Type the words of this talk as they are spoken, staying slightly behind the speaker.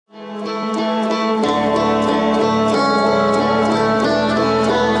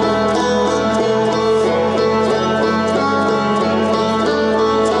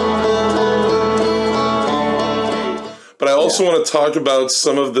also want to talk about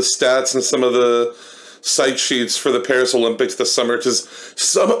some of the stats and some of the site sheets for the Paris Olympics this summer, because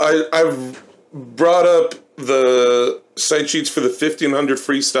I've brought up the site sheets for the 1500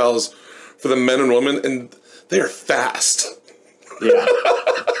 freestyles for the men and women, and they are fast. Yeah.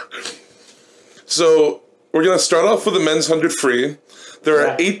 So we're going to start off with the men's 100 free. There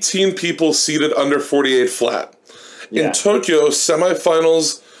are 18 people seated under 48 flat. In Tokyo,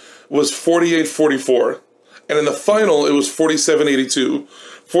 semifinals was 48-44. And in the final, it was 47-82.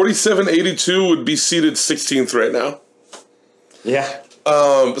 47-82 would be seated 16th right now. Yeah.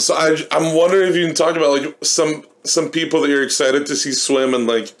 So I'm wondering if you can talk about like some people that you're excited to see swim, and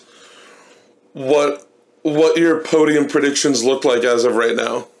like what your podium predictions look like as of right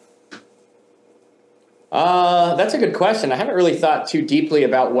now. That's a good question. I haven't really thought too deeply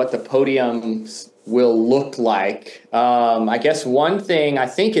about what the podiums will look like. I guess one thing, I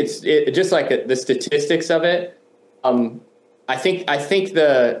think it's just like the statistics of it. I think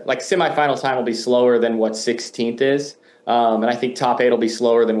the like semifinal time will be slower than what 16th is. And I think top 8 will be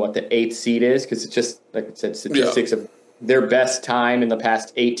slower than what the 8th seed is, because it's just, like I said, statistics of their best time in the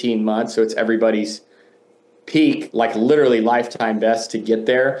past 18 months. So it's everybody's peak, like literally lifetime best to get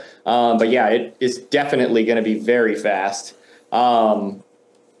there. But yeah, it is definitely going to be very fast.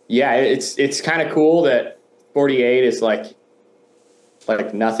 Yeah, it's kind of cool that 48 is like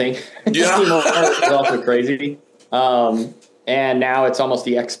nothing. Yeah. It's also crazy. And now it's almost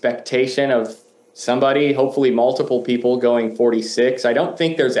the expectation of somebody, hopefully multiple people, going 46. I don't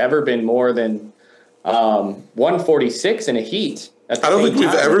think there's ever been more than 146 in a heat. I don't think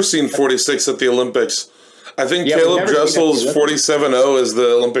we've ever seen 46 at the Olympics. I think Caleb Dressel's 47.0 is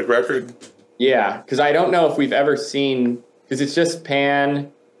the Olympic record. Yeah, because I don't know if we've ever seen, because it's just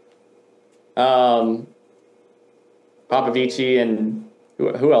Pan, Popovici, and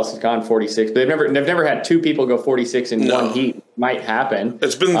who else has gone 46? But they've never had two people go 46 in one heat. Might happen.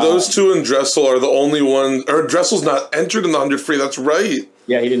 It's been those two, and Dressel are the only one. Or Dressel's not entered in the 100 free. That's right.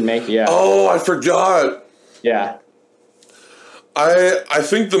 Yeah, he didn't make it. Yeah. Oh, I forgot. Yeah. I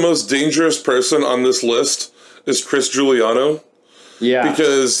think the most dangerous person on this list is Chris Giuliano. Yeah.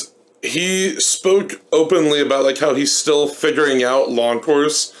 Because he spoke openly about like how he's still figuring out long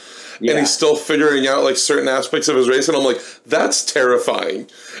course. Yeah. And he's still figuring out like certain aspects of his race, and I'm like, that's terrifying.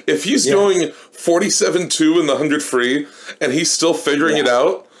 If he's going 47.2 in the 100 free, and he's still figuring it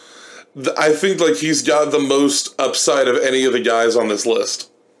out, I think like he's got the most upside of any of the guys on this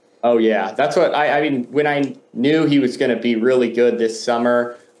list. Oh yeah, that's what I mean. When I knew he was going to be really good this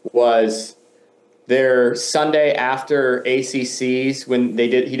summer was their Sunday after ACCs when he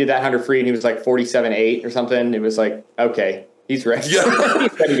did that 100 free, and he was like 47.8 or something. It was like, okay. He's ready. Yeah.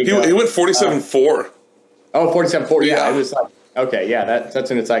 He's ready to go. He went 47.4. 47.4. Yeah. It was like, okay, yeah, that's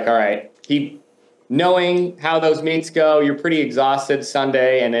when it's like, all right, knowing how those meets go, you're pretty exhausted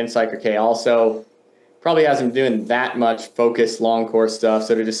Sunday, and then it's like, okay, also probably hasn't been doing that much focused long course stuff,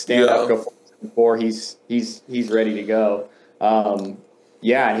 so to just stand up, go 47.4, he's ready to go.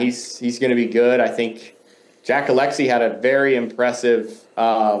 Yeah, and he's going to be good. I think Jack Alexi had a very impressive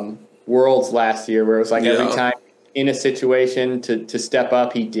Worlds last year, where it was like every time in a situation to step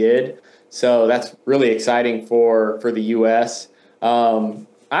up, he did. So that's really exciting for the U.S. I'm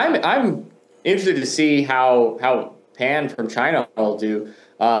interested to see how Pan from China will do,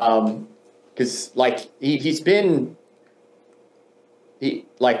 because like he's been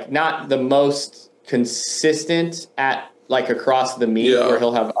not the most consistent at like across the meet, where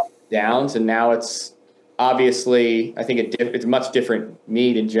he'll have ups and downs, and now it's obviously, I think it's a much different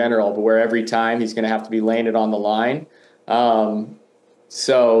meet in general, but where every time he's going to have to be laying it on the line.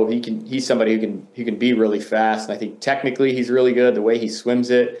 So he's somebody who can be really fast. And I think technically he's really good. The way he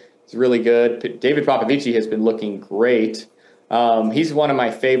swims it is really good. David Popovici has been looking great. He's one of my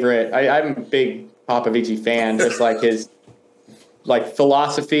favorite. I'm a big Popovici fan. Just like his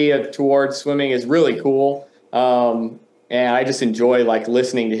philosophy towards swimming is really cool. And I just enjoy like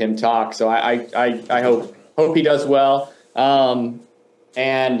listening to him talk. So I hope he does well. And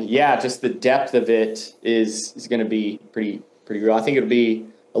yeah, just the depth of it is going to be pretty real. I think it'll be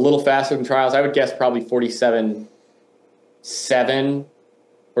a little faster than trials. I would guess probably 47.7,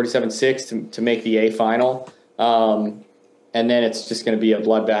 47.6 to make the A final. And then it's just going to be a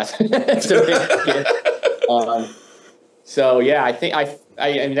bloodbath to make it. So yeah, I think I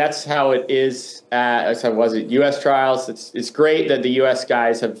mean that's how it is. That's how it was at U.S. trials. It's great that the U.S.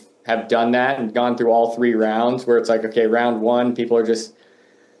 guys have done that and gone through all three rounds, where it's like, okay, round one, people are just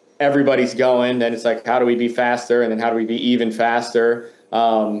everybody's going. Then it's like, how do we be faster? And then how do we be even faster?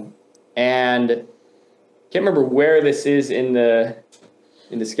 And can't remember where this is in the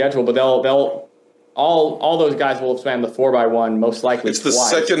schedule, but they'll all those guys will have swam the 4x1 most likely. It's the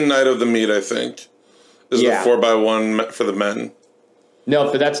second night of the meet, I think. Is the 4x1 for the men?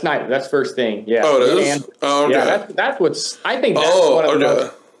 No, that's first thing. Yeah. Oh, it is. Okay. Yeah, that's what's. I think that's one of the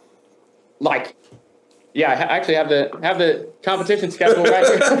most, like. Yeah, I actually have the competition schedule right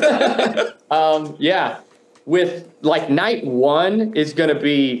here. Yeah, with like night 1 is going to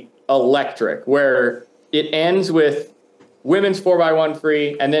be electric, where it ends with women's 4x1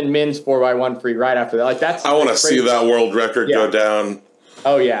 free and then men's 4x1 free right after that. Like I want to see that world record go down.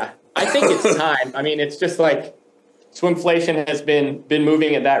 Oh yeah, I think it's time. I mean, it's just like swimflation has been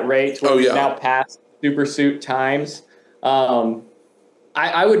moving at that rate. We've now past super suit times.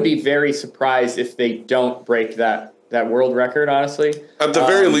 I would be very surprised if they don't break that world record, honestly. At the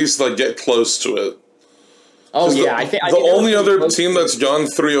very least, like, get close to it. Oh, yeah. I think the only other team that's gone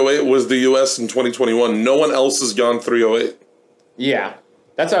 308 was the U.S. in 2021. No one else has gone 308. Yeah.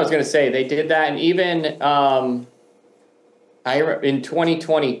 That's what I was going to say. They did that, and even in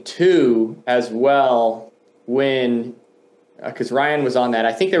 2022 as well, when because Ryan was on that.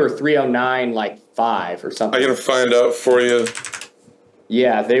 I think they were 309 like 5 or something. I'm going to find out for you.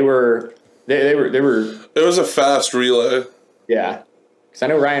 Yeah, they were. It was a fast relay. Yeah, because I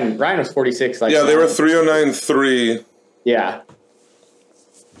know Ryan was 46. Like they were 309.3. Yeah.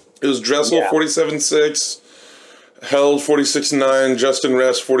 It was Dressel 47.6, Held 46.9, Justin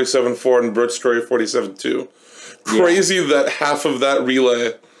Rest 47.4, and Brooks Curry 47.2. Crazy that half of that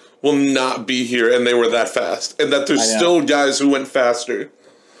relay will not be here, and they were that fast, and that there's still guys who went faster.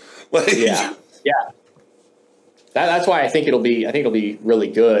 Like, yeah. That's why I think it'll be really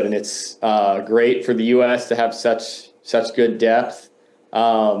good, and it's great for the U.S. to have such good depth,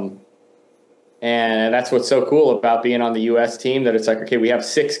 and that's what's so cool about being on the U.S. team, that it's like, okay, we have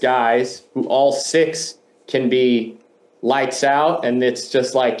 6 guys who all 6 can be lights out, and it's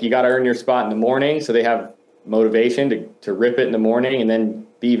just like you got to earn your spot in the morning, so they have motivation to rip it in the morning and then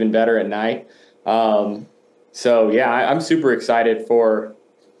be even better at night. So yeah, I'm super excited for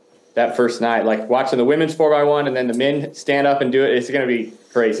that first night, like watching the women's 4x1 and then the men stand up and do it. It's going to be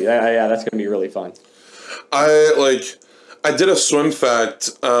crazy. That's going to be really fun. I did a swim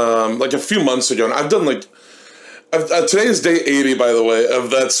fact like a few months ago, and I've done today is day 80, by the way, of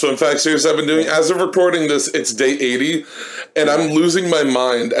that swim fact series I've been doing. As of recording this, it's day 80, and I'm losing my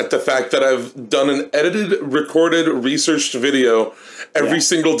mind at the fact that I've done an edited, recorded, researched video every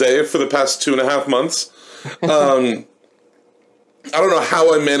single day for the past 2.5 months. I don't know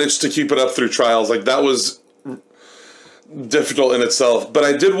how I managed to keep it up through trials. Like, that was difficult in itself. But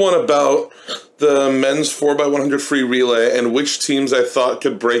I did one about the men's 4x100 free relay and which teams I thought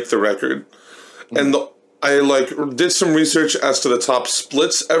could break the record. And I did some research as to the top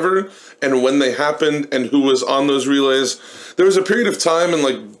splits ever and when they happened and who was on those relays. There was a period of time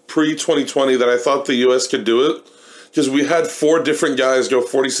in pre-2020 that I thought the U.S. could do it, because we had 4 different guys go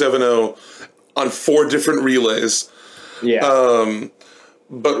 47.0 on 4 different relays. Yeah.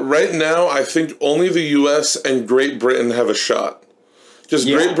 But right now, I think only the U.S. and Great Britain have a shot. Because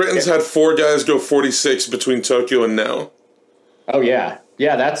Great Britain's had 4 guys go 46 between Tokyo and now. Oh, yeah.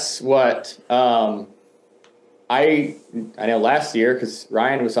 Yeah, that's what I know last year, because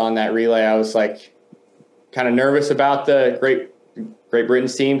Ryan was on that relay, I was like kind of nervous about the Great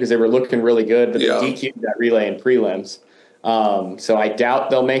Britain's team because they were looking really good, but they DQ'd that relay in prelims. So I doubt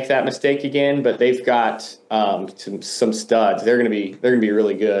they'll make that mistake again, but they've got some studs. They're gonna be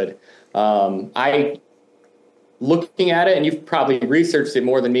really good. Looking at it, and you've probably researched it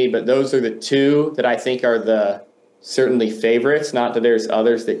more than me, but those are the 2 that I think are the certainly favorites. Not that there's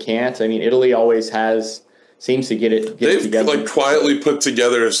others that can't. I mean, Italy always seems to get it together. They've quietly put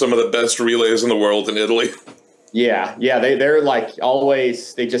together some of the best relays in the world in Italy. Yeah, they're like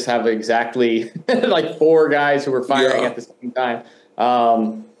always. They just have exactly like 4 guys who are firing at the same time.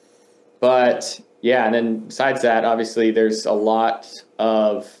 But yeah, and then besides that, obviously, there's a lot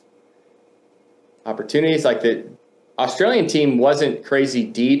of opportunities. Like the Australian team wasn't crazy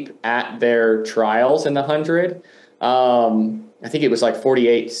deep at their trials in the 100. I think it was like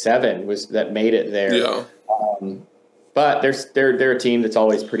 48.7 was that made it there. Yeah. But they're a team that's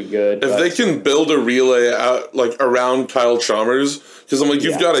always pretty good. If they can build a relay out around Kyle Chalmers, because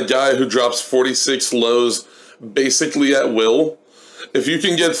you've got a guy who drops 46 lows basically at will. If you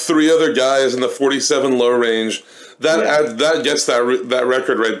can get 3 other guys in the 47 low range, that gets that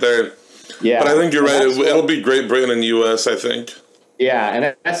record right there. Yeah, but I think you're right. It'll be Great Britain and U.S. I think. Yeah,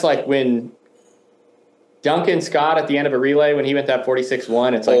 and that's like when Duncan Scott at the end of a relay when he went that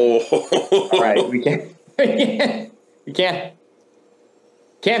 46.1. It's like, all right, we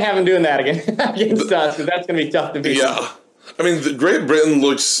can't have him doing that again against us, because that's going to be tough to beat. Yeah. I mean, Great Britain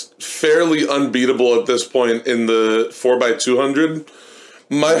looks fairly unbeatable at this point in the 4x200.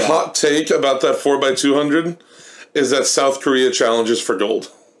 My hot take about that 4x200 is that South Korea challenges for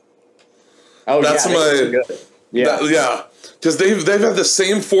gold. Oh, that's yeah. Because they've had the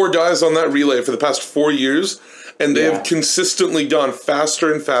same 4 guys on that relay for the past 4 years, and they have consistently gone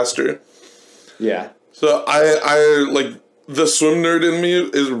faster and faster. Yeah. So I like, the swim nerd in me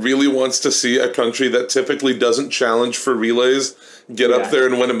really wants to see a country that typically doesn't challenge for relays get up there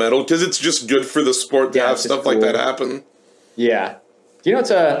and win a medal, because it's just good for the sport to have stuff like that happen. Yeah. Do you know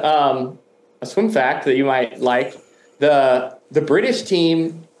what's a swim fact that you might like? The British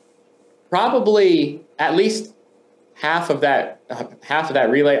team, probably at least half of that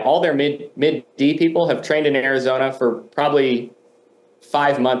relay, all their mid D people have trained in Arizona for probably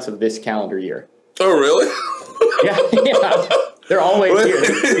 5 months of this calendar year. Oh, really? Yeah. They're always here.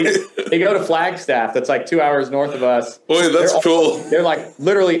 They go to Flagstaff. That's like 2 hours north of us. Boy, that's cool. They're like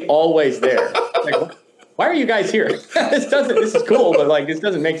literally always there. Like, why are you guys here? This is cool, but like, this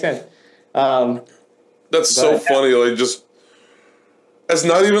doesn't make sense. That's so funny. Like, just, it's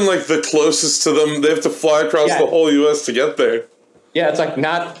not even like the closest to them. They have to fly across the whole U.S. to get there. Yeah, it's like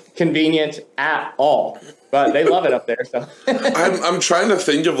not convenient at all, but they love it up there. So I'm trying to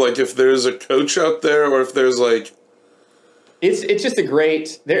think of like if there's a coach out there, or if there's like, it's just a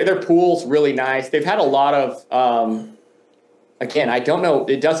great. Their pool's really nice. They've had a lot of. Again, I don't know.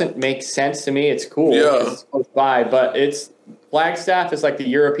 It doesn't make sense to me. It's cool. Yeah. It's close by, but Flagstaff is like the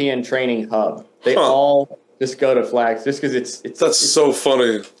European training hub. They all just go to Flags just because it's. That's so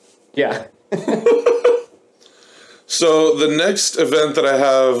funny. Yeah. So the next event that I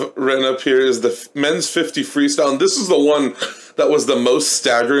have written up here is the men's 50 freestyle, and this is the one that was the most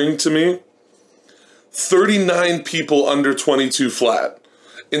staggering to me. 39 people under 22 flat.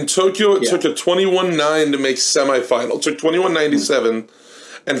 In Tokyo, it took a 21.9 to make semifinal. It took 21.97,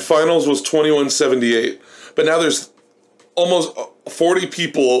 and finals was 21.78. But now there's almost 40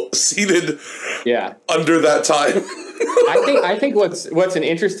 people seated under that time. I think what's an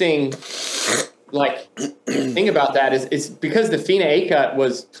interesting thing about that is because the FINA A cut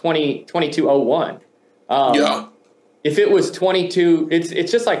was 22.01. If it was 22,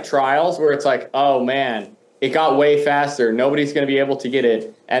 it's just like trials where it's like, oh man, it got way faster. Nobody's going to be able to get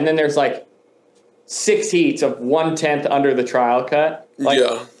it. And then there's like 6 heats of 1/10 under the trial cut.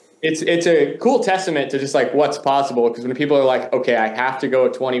 It's a cool testament to just like what's possible. Because when people are like, okay, I have to go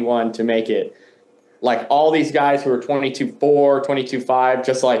at 21 to make it, like all these guys who are 22.4, 22.5,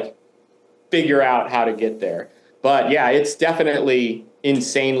 just like figure out how to get there. But yeah, it's definitely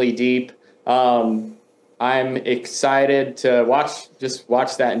insanely deep. I'm excited to watch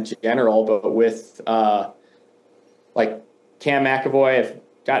that in general, but with like Cam McAvoy, I've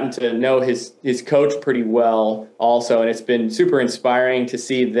gotten to know his coach pretty well also, and it's been super inspiring to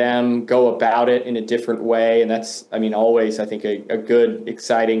see them go about it in a different way. And that's, I mean, always, I think, a good,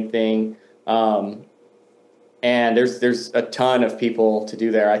 exciting thing. And there's a ton of people to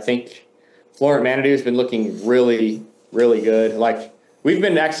do there. I think Florent Manadou has been looking really, really good. Like, we've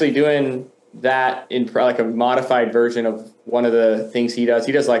been actually doing that in like a modified version of one of the things he does.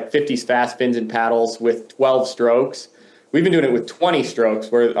 He does like 50s fast spins and paddles with 12 strokes. We've been doing it with 20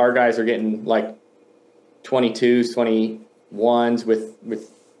 strokes, where our guys are getting like 22s, 21s with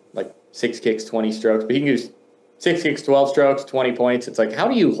like 6 kicks, 20 strokes. But he can do 6 kicks, 12 strokes, 20 points. It's like, how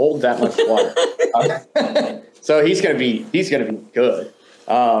do you hold that much water? So he's gonna be good.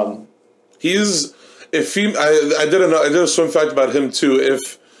 I did a swim fact about him too.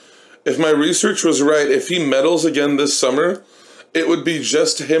 If my research was right, if he medals again this summer, it would be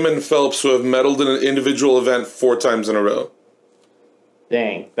just him and Phelps who have medaled in an individual event 4 times in a row.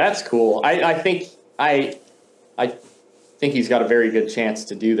 Dang, that's cool. I think he's got a very good chance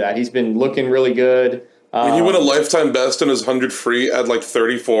to do that. He's been looking really good. I mean, he won a lifetime best in his 100 free at like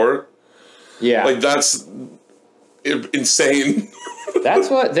 34. Yeah, like that's insane.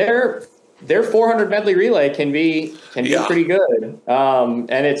 That's what their 400 medley relay can be pretty good.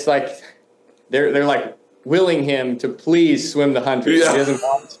 And it's like they're like willing him to please swim the 100. Yeah. He doesn't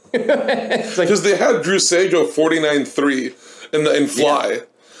want to. It's like, because they had Drew Say go 49.3 in fly. Yeah.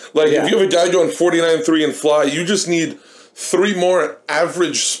 Like if you have a guy going 49.3 in fly, you just need 3 more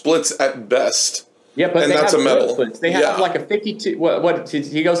average splits at best. Yeah, but and that's a medal. Splits. They have like a 52. What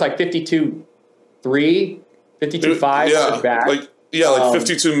he goes like 52.3, 52.5 back. Like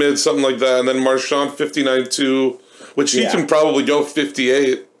 52 mid, something like that, and then Marchand 59.2, which he can probably go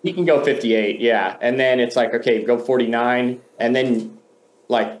 58. He can go 58, yeah, and then it's like, okay, go 49, and then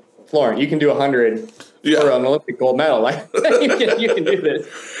like Florent, you can do 100 for an Olympic gold medal. Like you can do this.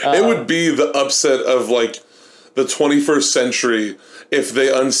 It would be the upset of like the 21st century if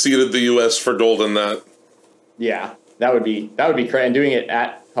they unseated the U.S. for gold in that. Yeah, that would be crazy. And doing it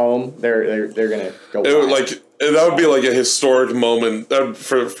at home, they're gonna go. That would be like a historic moment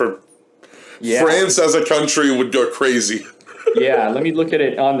for France as a country would go crazy. Yeah, let me look at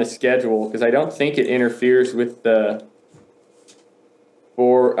it on the schedule because I don't think it interferes with the.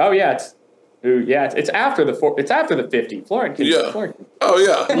 It's after the 50. Florence. Oh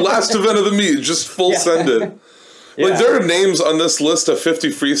yeah, last event of the meet, just full send it. Yeah. Like there are names on this list of 50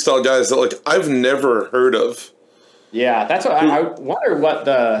 freestyle guys that like I've never heard of. Yeah, that's what I wonder what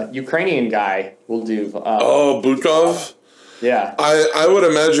the Ukrainian guy will do. Butkov? Yeah. I would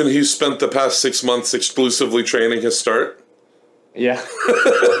imagine he spent the past 6 months exclusively training his start. Yeah.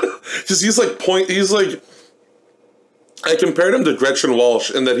 Because I compared him to Gretchen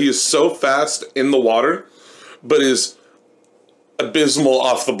Walsh in that he is so fast in the water, but is abysmal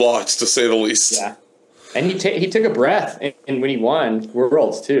off the blocks, to say the least. Yeah. And he took a breath when he won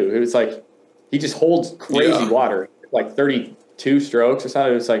Worlds, too. It was like he just holds crazy water, like 32 strokes or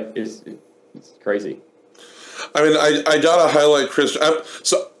something. It was like, it's crazy. I mean, I got to highlight Chris.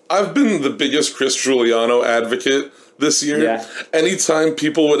 So I've been the biggest Chris Giuliano advocate this year. Yeah. Anytime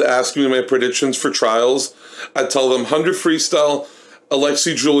people would ask me my predictions for trials, I'd tell them 100 freestyle,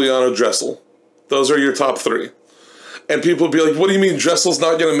 Alexi Giuliano, Dressel. Those are your top three. And people would be like, what do you mean Dressel's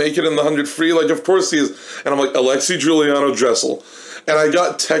not going to make it in the 100 free? Like, of course he is. And I'm like, Alexi Giuliano, Dressel. And I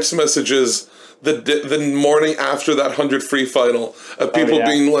got text messages the morning after that 100 free final of people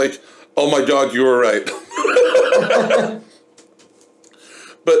being like, oh my God, you were right.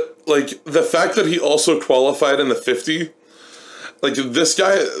 But, like, the fact that he also qualified in the 50, like, this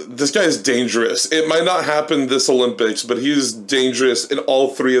guy is dangerous. It might not happen this Olympics, but he's dangerous in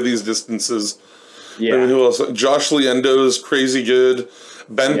all three of these distances. Yeah. I mean, who else? Josh Liendo is crazy good.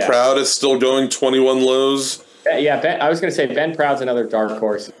 Ben Proud is still going 21 lows. Yeah, I was going to say Ben Proud's another dark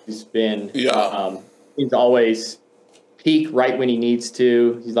horse. He's been he's always peak right when he needs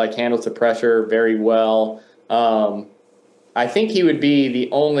to. He's like handles the pressure very well. I think he would be the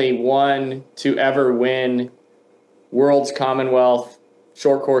only one to ever win Worlds, Commonwealth,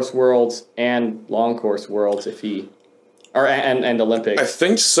 short course Worlds, and long course Worlds and Olympics. I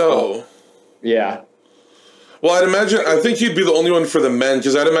think so. Yeah. Well, I think he'd be the only one for the men,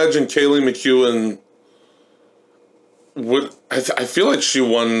 because I'd imagine Kaylee McEwen would. I feel like she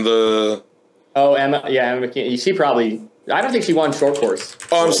won the. Oh, Emma McEwen. She probably. I don't think she won short course.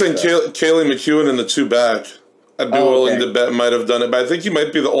 Oh, I'm saying Kaylee McEwen in the two back. I'd be willing to bet might have done it, but I think he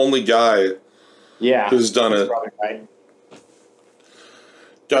might be the only guy. Yeah, who's done it. Probably right.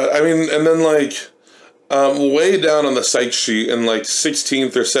 God, I mean, and then like way down on the site sheet in like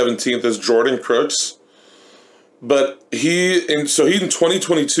 16th or 17th is Jordan Crooks. But he in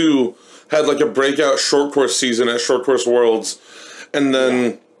 2022 had like a breakout short course season at Short Course Worlds, and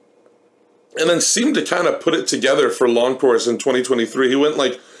then seemed to kind of put it together for long course in 2023. He went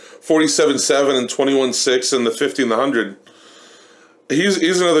like 47.7 and 21.6 in the 50 and the 100.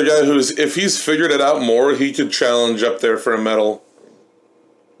 He's another guy who's, if he's figured it out more, he could challenge up there for a medal.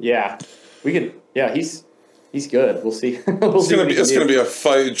 Yeah, we could. Yeah, he's good. We'll see. It's gonna be a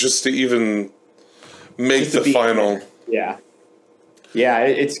fight just to even make the final. Yeah.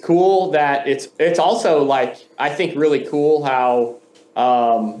 It's cool that it's also like, I think really cool how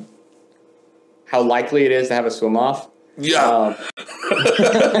likely it is to have a swim off. Yeah.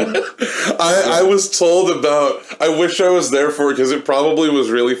 I was told about. I wish I was there for it because it probably was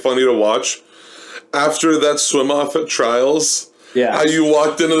really funny to watch. After that swim off at trials. Yeah. How you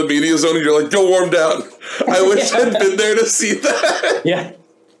walked into the media zone and you're like, go warm down. I wish I'd been there to see that. Yeah.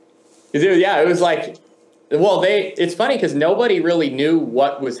 It was like, well, it's funny because nobody really knew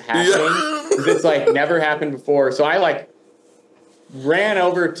what was happening. Yeah. It's like never happened before. So I like ran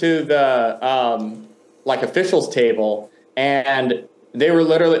over to the like officials table and they were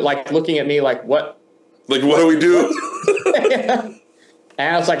literally like looking at me like, what? Like, what do we do?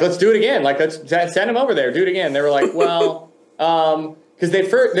 And I was like, let's do it again. Like, let's send him over there. Do it again. They were like, well... because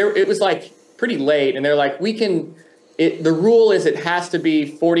it was like pretty late, and they're like, the rule is it has to be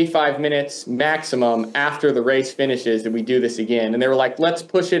 45 minutes maximum after the race finishes that we do this again. And they were like, let's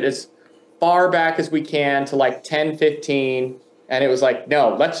push it as far back as we can to like 10:15. And it was like,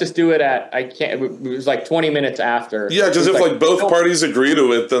 no, let's just do it it was like 20 minutes after. Yeah, because if like both parties agree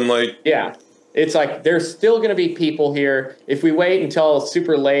to it, then like. Yeah. It's like, there's still going to be people here. If we wait until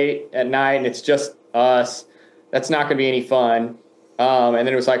super late at night and it's just us, that's not going to be any fun. And then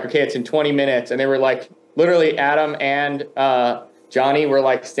it was like, okay, it's in 20 minutes. And they were like, literally Adam and Johnny were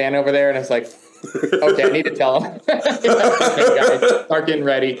like standing over there. And I was like, okay, I need to tell them. Okay, guys, start getting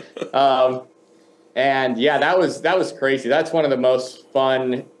ready. And yeah, that was crazy. That's one of the most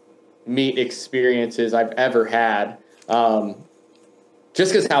fun meet experiences I've ever had.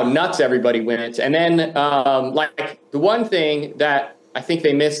 Just because how nuts everybody went. And then, like, the one thing that I think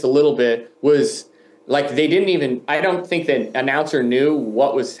they missed a little bit was, like, they didn't even, I don't think the announcer knew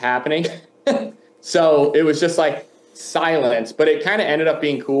what was happening. So it was just, like, silence. But it kind of ended up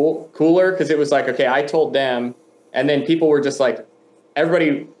being cooler because it was like, okay, I told them. And then people were just like,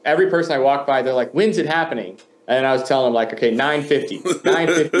 every person I walked by, they're like, when's it happening? And I was telling them, like, okay,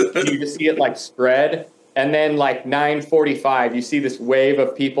 9:50. You just see it, like, spread. And then, like, 9:45, you see this wave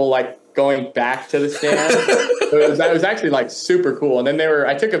of people, like, going back to the stand. So it was actually, like, super cool. And then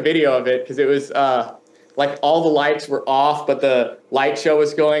I took a video of it because it was, like, all the lights were off, but the light show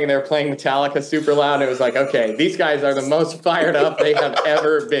was going, and they were playing Metallica super loud. And it was like, okay, these guys are the most fired up they have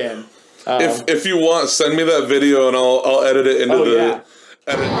ever been. If you want, send me that video, and I'll edit it into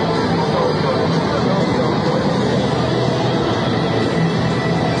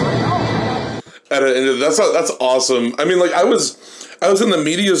That's awesome. I mean, like, I was in the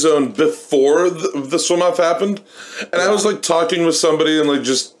media zone before the swim off happened, and I was like talking with somebody and like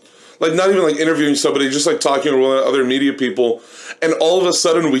just like not even like interviewing somebody, just like talking with other media people, and all of a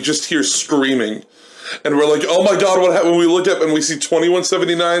sudden we just hear screaming, and we're like, oh my god, what happened? We look up and we see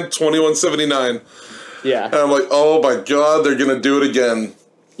 2179. Yeah, and I'm like, oh my god, they're gonna do it again.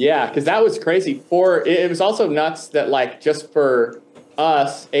 Yeah, because that was crazy. It was also nuts that, like, just for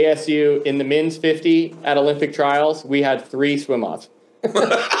us, ASU, in the men's 50 at Olympic trials, we had 3 swim-offs.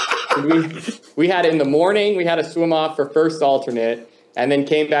 we had in the morning, we had a swim-off for first alternate, and then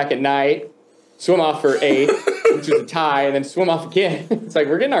came back at night, swim-off for 8, which was a tie, and then swim-off again. It's like,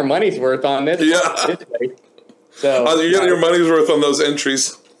 we're getting our money's worth on this. Yeah. So you're getting your money's worth on those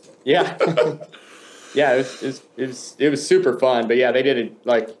entries. Yeah. Yeah, it was super fun. But yeah, they did it,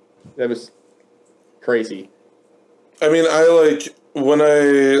 like, that was crazy. I mean, when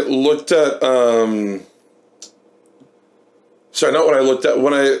I looked at,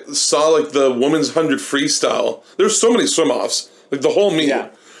 when I saw, like, the women's 100 freestyle, there's so many swim-offs, like, the whole meet. Yeah.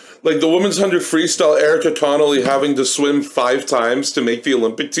 Like, the women's 100 freestyle, Erica Connolly having to swim 5 times to make the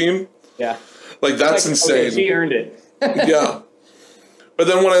Olympic team. Yeah. Like, that's insane. Okay, she earned it. Yeah. But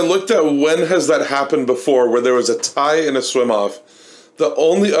then when I looked at when has that happened before, where there was a tie in a swim-off, the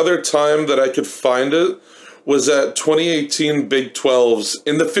only other time that I could find it was at 2018 Big 12s.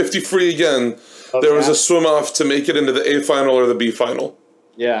 In the 50 free again, there was a swim-off to make it into the A final or the B final.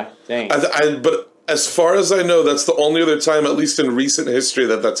 Yeah, dang. But as far as I know, that's the only other time, at least in recent history,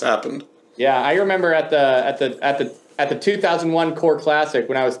 that's happened. Yeah, I remember at the 2001 Core Classic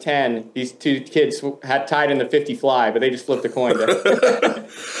when I was 10, these 2 kids had tied in the 50 fly, but they just flipped the coin. They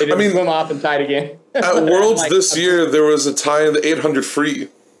didn't swim off and tied again. At Worlds this year, there was a tie in the 800 free.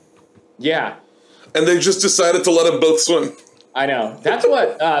 Yeah. And they just decided to let them both swim. I know. That's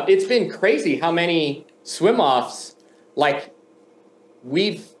what, it's been crazy how many swim-offs, like,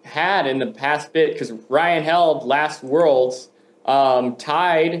 we've had in the past bit, because Ryan Held last Worlds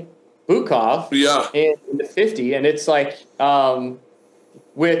tied Bukov in the 50, and it's like,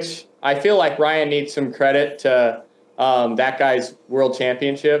 which I feel like Ryan needs some credit to that guy's world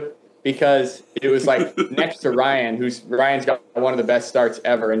championship, because it was like next to Ryan's got one of the best starts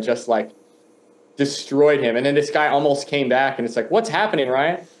ever, and just like destroyed him. And then this guy almost came back, and it's like, what's happening,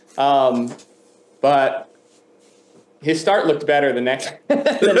 Ryan? But his start looked better the next World.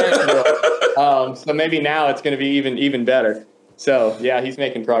 So maybe now it's going to be even better. So yeah, he's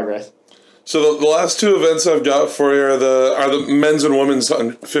making progress. So the last 2 events I've got for you are the men's and women's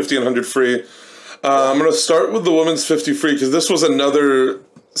 50 and 100 free. I'm going to start with the women's 50 free because this was another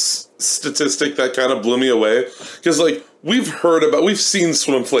statistic that kind of blew me away. Because, like, we've seen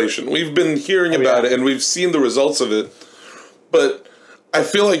swimflation. We've been hearing about it, and we've seen the results of it. But I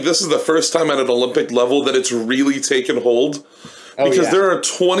feel like this is the first time at an Olympic level that it's really taken hold. Because there are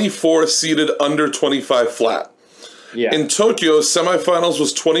 24 seated under 25 flat. Yeah. In Tokyo, semifinals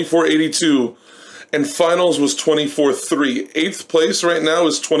was 24.82, and finals was 24.3. 8th place right now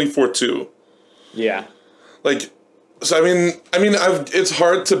is 24.2. Yeah. Like, so I mean, it's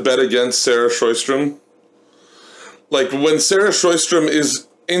hard to bet against Sarah Sjöström. Like, when Sarah Sjöström is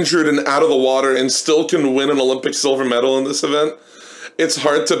injured and out of the water and still can win an Olympic silver medal in this event, it's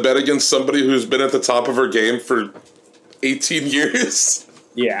hard to bet against somebody who's been at the top of her game for 18 years.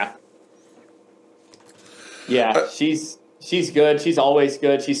 Yeah. Yeah, she's good. She's always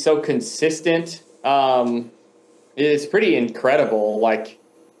good. She's so consistent. It's pretty incredible. Like,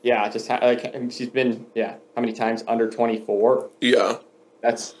 yeah, just she's been how many times under 24? Yeah,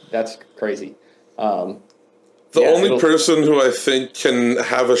 that's crazy. The only person who I think can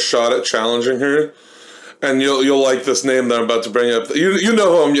have a shot at challenging her, and you'll like this name that I'm about to bring up. You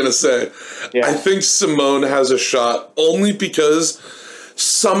know who I'm going to say. Yeah. I think Simone has a shot only because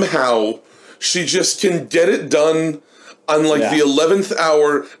somehow she just can get it done on like the 11th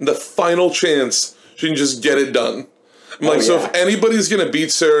hour, the final chance. She can just get it done. So if anybody's going to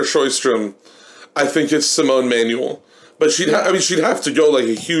beat Sarah Sjöström, I think it's Simone Manuel. But she'd have to go like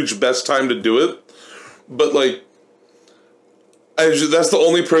a huge best time to do it. But like, that's the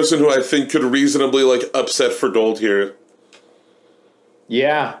only person who I think could reasonably like upset for gold here.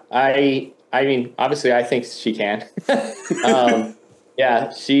 Yeah, I mean, obviously, I think she can.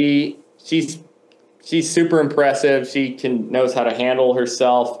 Yeah, she's super impressive. She knows how to handle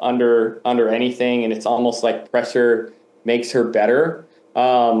herself under anything, and it's almost like pressure makes her better.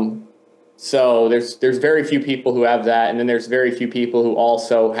 So there's very few people who have that, and then there's very few people who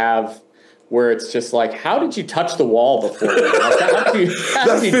also have where it's just like, how did you touch the wall before? Like, how did you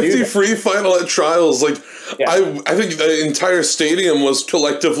that 50 free final at trials, like I think the entire stadium was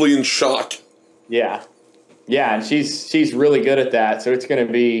collectively in shock. Yeah, and she's really good at that. So it's gonna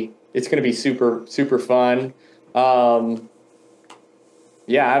be super fun. I'm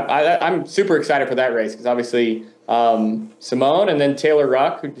super excited for that race because obviously Simone and then Taylor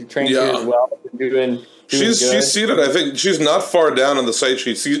Ruck, who trains here as well, doing she's seated. I think she's not far down on the site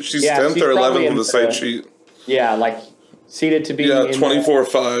sheet. She's 10th or 11th on the site sheet. Yeah, like seated to be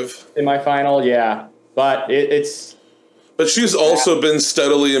 24-5 in my final. Yeah, but it's. But she's also been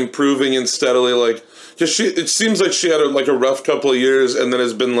steadily improving and steadily like because it seems like she had a rough couple of years and then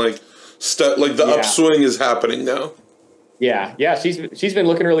has been like the upswing is happening now. Yeah, she's been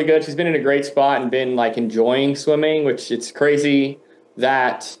looking really good. She's been in a great spot and been like enjoying swimming, which it's crazy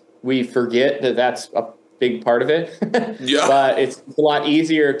that we forget that that's a big part of it. Yeah. But it's a lot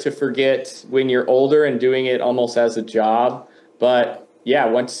easier to forget when you're older and doing it almost as a job. But yeah,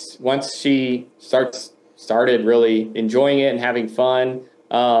 once she started really enjoying it and having fun,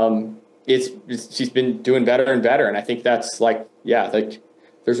 she's been doing better and better. And I think that's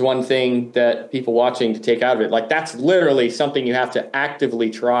there's one thing that people watching to take out of it. Like that's literally something you have to actively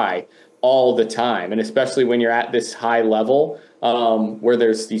try all the time. And especially when you're at this high level, where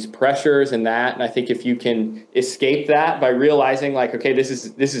there's these pressures and that. And I think if you can escape that by realizing like, okay, this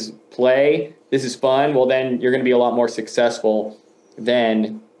is play, this is fun, well, then you're going to be a lot more successful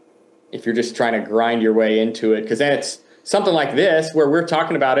than if you're just trying to grind your way into it. Cause then it's something like this, where we're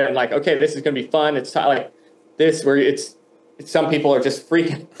talking about it and like, okay, this is going to be fun. It's like this, where some people are just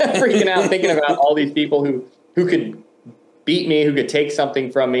freaking out thinking about all these people who could beat me, who could take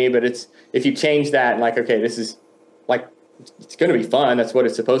something from me. But it's, if you change that and like, okay, this is like, it's going to be fun. That's what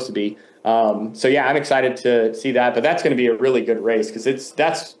it's supposed to be. So yeah, I'm excited to see that, but that's going to be a really good race. Cause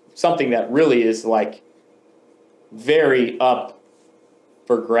that's something that really is like very up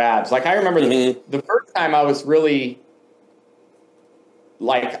for grabs. Like I remember the first time I was really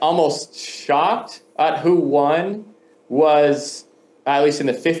like almost shocked at who won was, at least in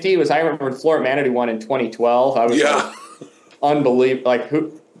the 50, I remember when Florent Manadou won in 2012. I was like, unbelievable. Like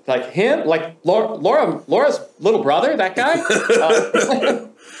who, like him, like Laura's little brother, that guy.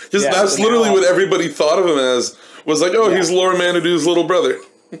 That's literally what everybody thought of him as. Was like, he's Laura Manadou's little brother.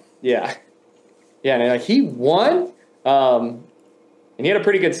 Yeah, and like he won, and he had a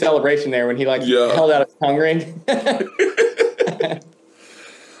pretty good celebration there when he held out his tongue ring.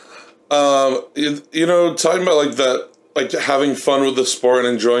 Talking about like that, like having fun with the sport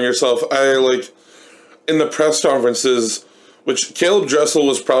and enjoying yourself. I like in the press conferences, which Caleb Dressel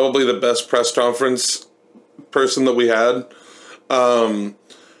was probably the best press conference person that we had.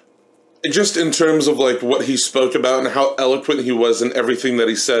 Just in terms of like what he spoke about and how eloquent he was in everything that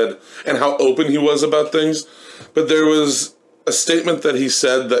he said and how open he was about things. But there was a statement that he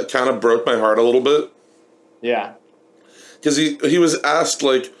said that kind of broke my heart a little bit. Yeah. Because he was asked,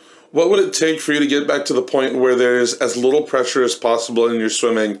 like, what would it take for you to get back to the point where there's as little pressure as possible in your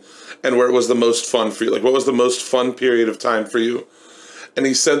swimming and where it was the most fun for you? Like, what was the most fun period of time for you? And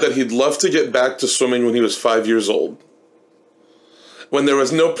he said that he'd love to get back to swimming when he was 5 years old. When there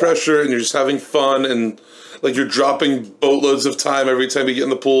was no pressure and you're just having fun and, like, you're dropping boatloads of time every time you get in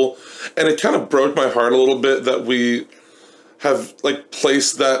the pool. And it kind of broke my heart a little bit that we have, like,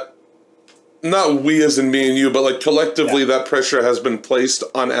 placed that, not we as in me and you, but like collectively that pressure has been placed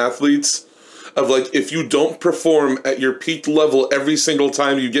on athletes of like, if you don't perform at your peak level every single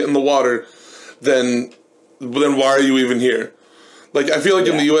time you get in the water, then why are you even here? Like, I feel like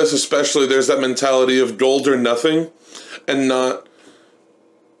in the U.S. especially, there's that mentality of gold or nothing and not,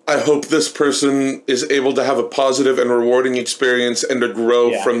 I hope this person is able to have a positive and rewarding experience and to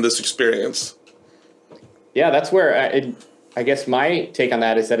grow from this experience. Yeah, that's where I guess my take on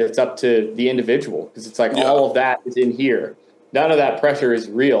that is that it's up to the individual, because it's like all of that is in here. None of that pressure is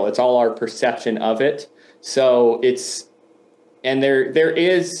real. It's all our perception of it. So it's, and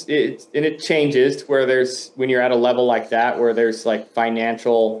it changes to where there's, when you're at a level like that, where there's like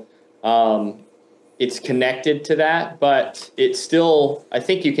financial, it's connected to that, but it's still, I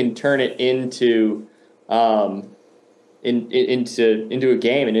think you can turn it into, into a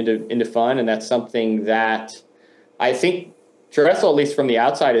game and into fun. And that's something that I think Dressel, at least from the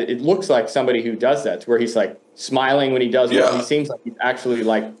outside, it looks like somebody who does that, to where he's like smiling when he does well. He seems like he actually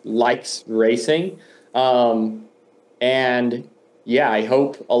likes racing. And yeah, I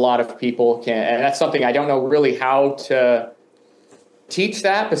hope a lot of people can, and that's something I don't know really how to teach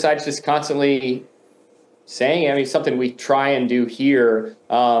that, besides just constantly saying, I mean, something we try and do here.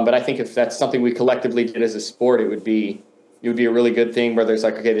 But I think if that's something we collectively did as a sport, it would be a really good thing, where there's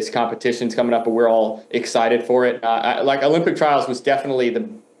like, okay, this competition's coming up and we're all excited for it. Like Olympic trials was definitely the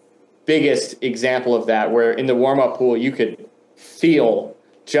biggest example of that, where in the warm-up pool, you could feel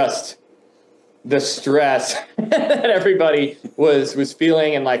just the stress that everybody was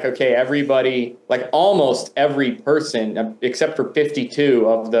feeling. And like, okay, everybody, like almost every person, except for 52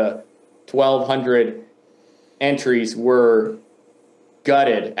 of the 1,200 entries, were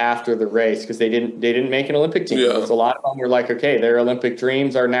gutted after the race because they didn't make an Olympic team. Yeah. A lot of them were like, okay, their Olympic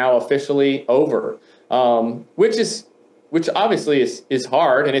dreams are now officially over, which obviously is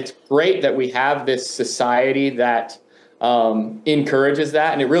hard. And it's great that we have this society that encourages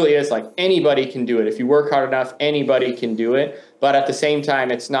that. And it really is like anybody can do it. If you work hard enough, anybody can do it. But at the same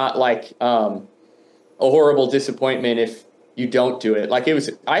time, it's not like a horrible disappointment if you don't do it. Like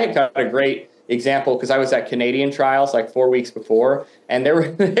I had got a great example because I was at Canadian trials like 4 weeks before, and they were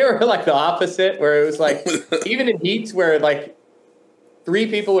like the opposite, where it was like even in heats where like 3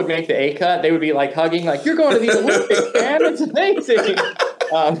 people would make the A cut, they would be like hugging, like, you're going to the Olympics, man, it's amazing.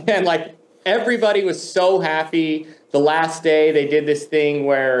 And like everybody was so happy. The last day they did this thing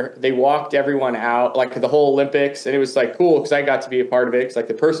where they walked everyone out, like the whole Olympics, and it was like cool because I got to be a part of it, because like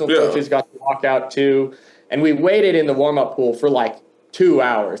the personal coaches got to walk out too, and we waited in the warm-up pool for like 2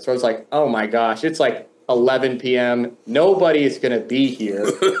 hours. So I was like, oh my gosh, it's like 11 p.m. Nobody is going to be here.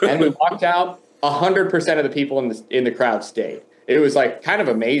 And we walked out, 100% of the people in the crowd stayed. It was like kind of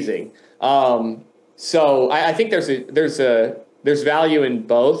amazing. So I think there's value in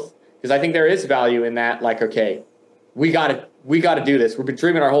both, because I think there is value in that. Like, okay, we got to do this. We've been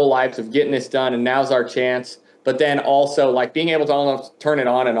dreaming our whole lives of getting this done, and now's our chance. But then also like being able to almost turn it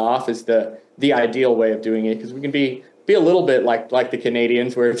on and off is the ideal way of doing it, because we can be a little bit like the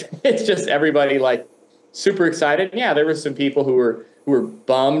Canadians, where it's just everybody like super excited. And yeah, there were some people who were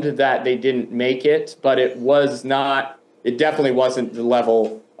bummed that they didn't make it, but it definitely wasn't the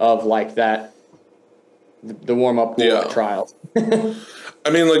level of like that, the warm-up pool trials. I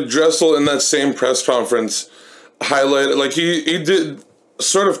mean, like Dressel in that same press conference highlighted, like he did a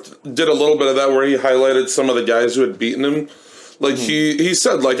little bit of that, where he highlighted some of the guys who had beaten him. Like he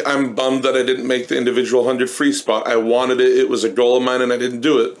said, like, I'm bummed that I didn't make the individual 100 free spot. I wanted it. It was a goal of mine, and I didn't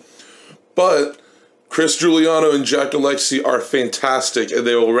do it. But Chris Giuliano and Jack Alexi are fantastic, and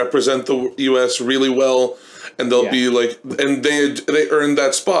they will represent the U.S. really well, and they'll be like, and they earned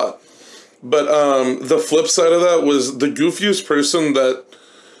that spot. But the flip side of that was the goofiest person that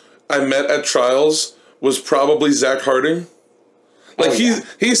I met at trials was probably Zach Harding. Like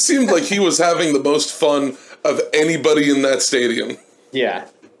he seemed like he was having the most fun of anybody in that stadium. Yeah.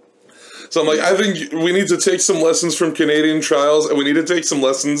 So I'm like, I think we need to take some lessons from Canadian trials, and we need to take some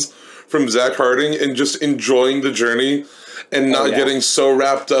lessons from Zach Harding and just enjoying the journey and not getting so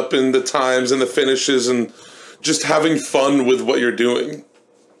wrapped up in the times and the finishes, and just having fun with what you're doing.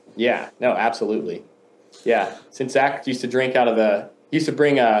 Yeah, no, absolutely. Yeah. Since Zach used to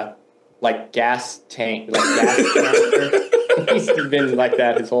bring a like gas tank, like gas canister. He's been like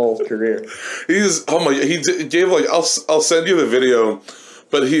that his whole career. He gave like, I'll send you the video,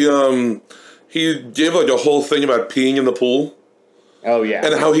 but he gave like a whole thing about peeing in the pool. Oh yeah.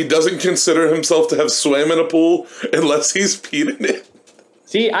 And how he doesn't consider himself to have swam in a pool unless he's peed in it.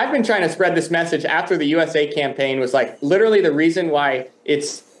 See, I've been trying to spread this message after the USA campaign was like literally the reason why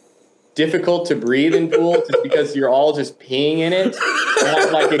it's difficult to breathe in pools is because you're all just peeing in it. And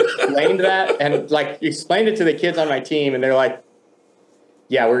I've like explained that and like explained it to the kids on my team, and they're like,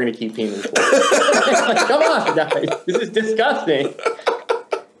 yeah, we're going to keep peeing in the pool. Like, come on, guys. This is disgusting.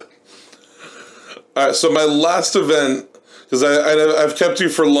 All right, so my last event, because I've kept you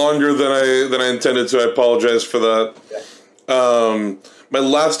for longer than I intended to. I apologize for that. Yeah. My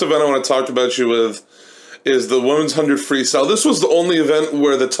last event I want to talk about you with is the women's 100 freestyle. This was the only event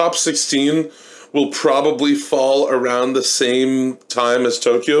where the top 16 will probably fall around the same time as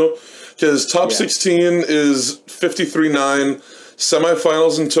Tokyo, because top 16 is 53.9,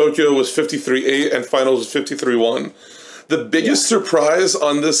 semifinals in Tokyo was 53.8, and finals was 53.1. The biggest surprise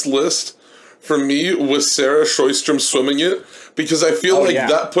on this list for me was Sarah Sjöström swimming it, because I feel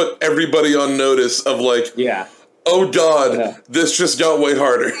that put everybody on notice of like, oh God, this just got way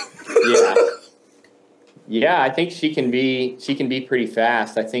harder. Yeah, I think she can be pretty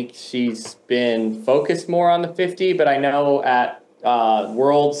fast. I think she's been focused more on the 50, but I know at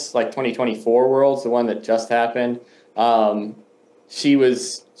Worlds, like 2024 Worlds, the one that just happened, she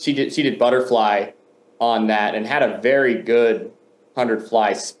did butterfly on that and had a very good 100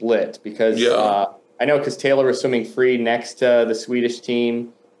 fly split, because I know because Taylor was swimming free next to the Swedish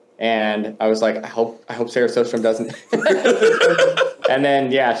team, and I was like, I hope Sarah Sjöström doesn't. And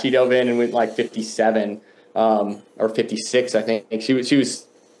then she dove in and went like 57 or 56, I think.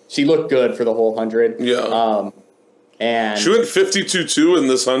 She looked good for the whole 100. And she went 52.2 in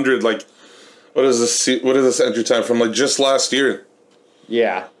this 100. Like, what is this entry time from like just last year?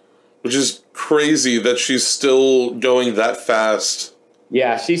 Yeah, which is crazy that she's still going that fast.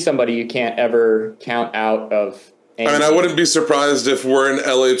 Yeah, she's somebody you can't ever count out of anything. I mean, I wouldn't be surprised if we're in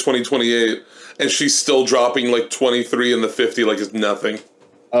LA 2028 and she's still dropping like 23 in the 50 like it's nothing.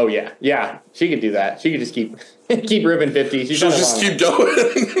 Oh, yeah. Yeah, she could do that. She could just keep ripping 50. She'll just keep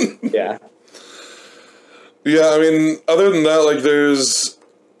going. Yeah. Yeah, I mean, other than that, like, there's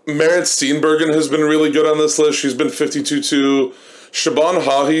Marit Steenbergen has been really good on this list. She's been 52.2. Siobhan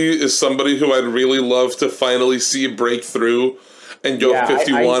Hahi is somebody who I'd really love to finally see break through and go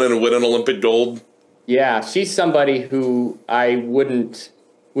 51 and win an Olympic gold. Yeah, she's somebody who I wouldn't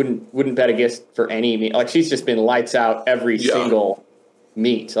bet against for any meet. Like, she's just been lights out every single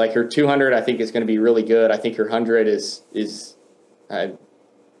meet. Like, her 200 I think is going to be really good. I think her 100 is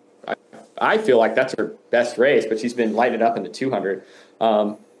I feel like that's her best race, but she's been lighting it up in the 200.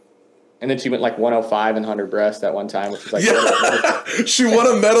 And then she went like 105 in 100 breast at one time, which is like she won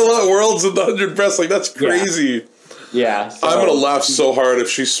a medal at Worlds in the 100 breast. Like, that's crazy. Yeah, so, I'm gonna laugh so hard if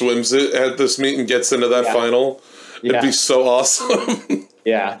she swims it at this meet and gets into that final. It'd be so awesome.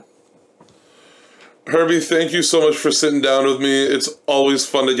 Yeah. Herbie, thank you so much for sitting down with me. It's always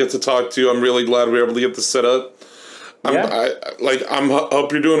fun to get to talk to you. I'm really glad we were able to get this set up. I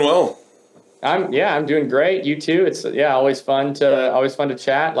hope you're doing well. I'm doing great. You too. It's always fun to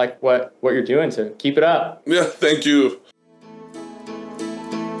chat like what you're doing, so keep it up. Yeah, thank you.